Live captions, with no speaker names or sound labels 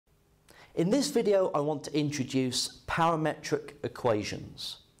In this video, I want to introduce parametric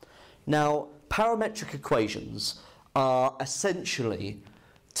equations. Now, parametric equations are essentially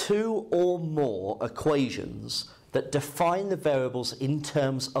two or more equations that define the variables in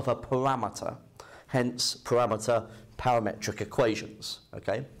terms of a parameter, hence parametric equations,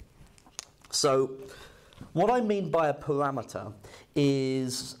 okay? So, what I mean by a parameter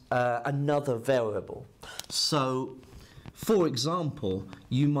is another variable. So, for example,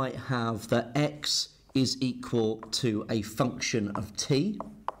 you might have that x is equal to a function of t,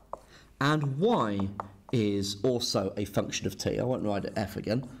 and y is also a function of t. I won't write it f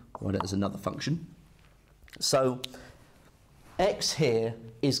again, I'll write it as another function. So, x here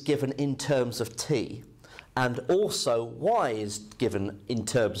is given in terms of t, and also y is given in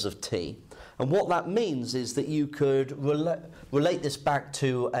terms of t. And what that means is that you could relate this back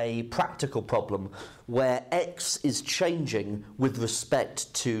to a practical problem where x is changing with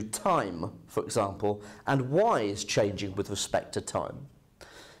respect to time, for example, and y is changing with respect to time.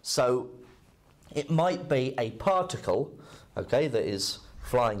 So it might be a particle, okay, that is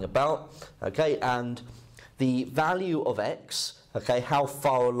flying about, okay, and the value of x, okay, how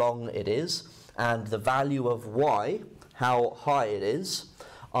far along it is, and the value of y, how high it is,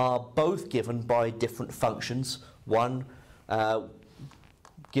 are both given by different functions, one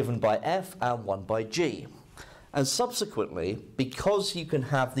given by f and one by g. And subsequently, because you can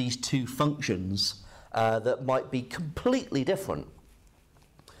have these two functions that might be completely different,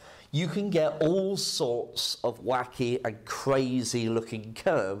 you can get all sorts of wacky and crazy looking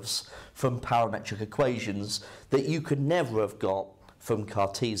curves from parametric equations that you could never have got from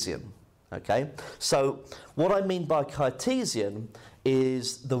Cartesian. Okay, so what I mean by Cartesian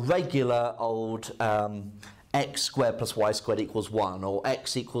is the regular old x squared plus y squared equals 1, or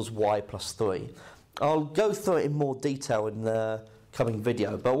x equals y plus 3. I'll go through it in more detail in the coming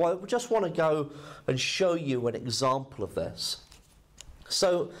video, but I just want to go and show you an example of this.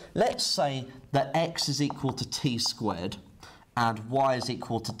 So let's say that x is equal to t squared and y is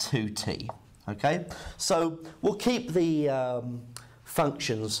equal to 2t. Okay, so we'll keep the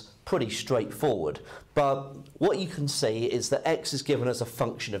functions pretty straightforward, but what you can see is that x is given as a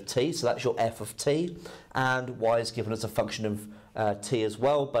function of t, so that's your f of t, and y is given as a function of t as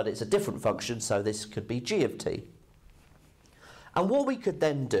well, but it's a different function, so this could be g of t. And what we could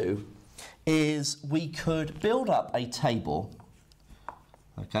then do is we could build up a table.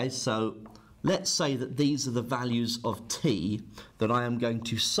 Okay, so let's say that these are the values of t that I am going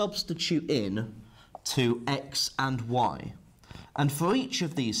to substitute in to x and y. And for each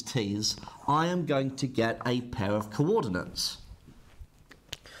of these t's, I am going to get a pair of coordinates.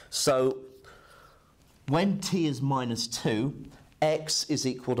 So when t is minus 2, x is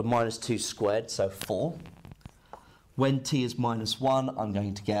equal to minus 2 squared, so 4. When t is minus 1, I'm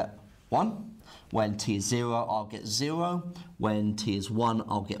going to get 1. When t is 0, I'll get 0. When t is 1,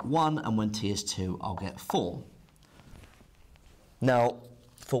 I'll get 1. And when t is 2, I'll get 4. Now,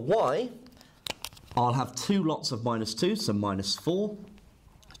 for y, I'll have 2 lots of minus 2, so minus 4.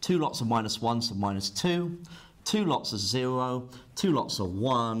 2 lots of minus 1, so minus 2. 2 lots of 0. 2 lots of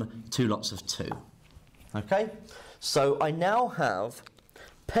 1. 2 lots of 2. Okay? So I now have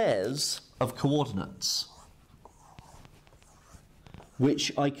pairs of coordinates,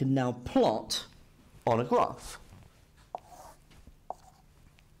 which I can now plot on a graph.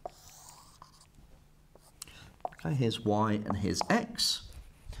 Okay, here's y and here's x.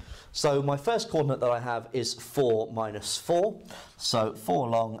 So my first coordinate that I have is 4 minus 4. So 4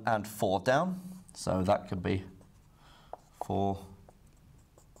 along and 4 down. So that could be 4,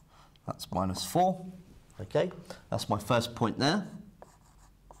 that's minus 4. Okay, that's my first point there.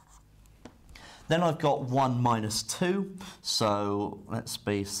 Then I've got 1 minus 2, so let's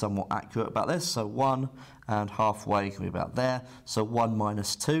be somewhat accurate about this. So 1 and halfway can be about there. So 1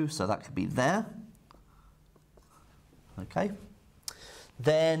 minus 2, so that could be there. Okay.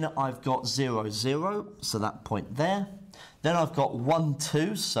 Then I've got 0, 0, so that point there. Then I've got 1,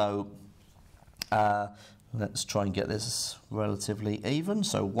 2, so let's try and get this relatively even.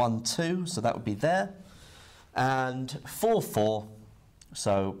 So 1, 2, so that would be there. And 4, 4,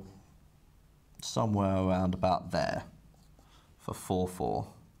 so somewhere around about there for 4, 4.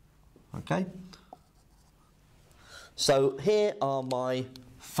 Okay? So here are my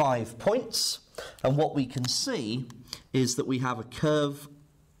 5 points, and what we can see is that we have a curve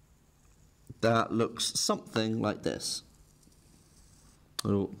that looks something like this.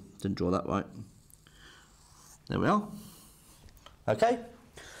 Oh, didn't draw that right. There we are. Okay?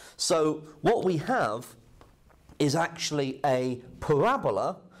 So what we have is actually a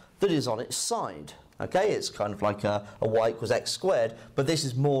parabola that is on its side. Okay, it's kind of like a y equals x squared, but this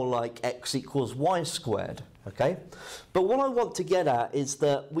is more like x equals y squared. Okay, but what I want to get at is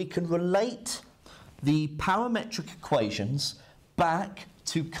that we can relate the parametric equations back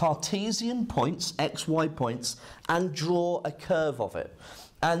to Cartesian points, x, y points, and draw a curve of it.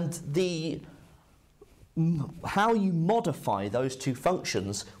 And how you modify those two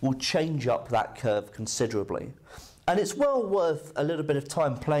functions will change up that curve considerably. And it's well worth a little bit of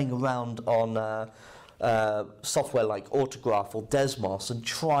time playing around on software like Autograph or Desmos and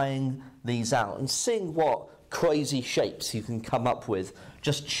trying these out and seeing what crazy shapes you can come up with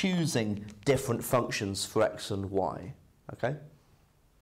just choosing different functions for x and y. Okay?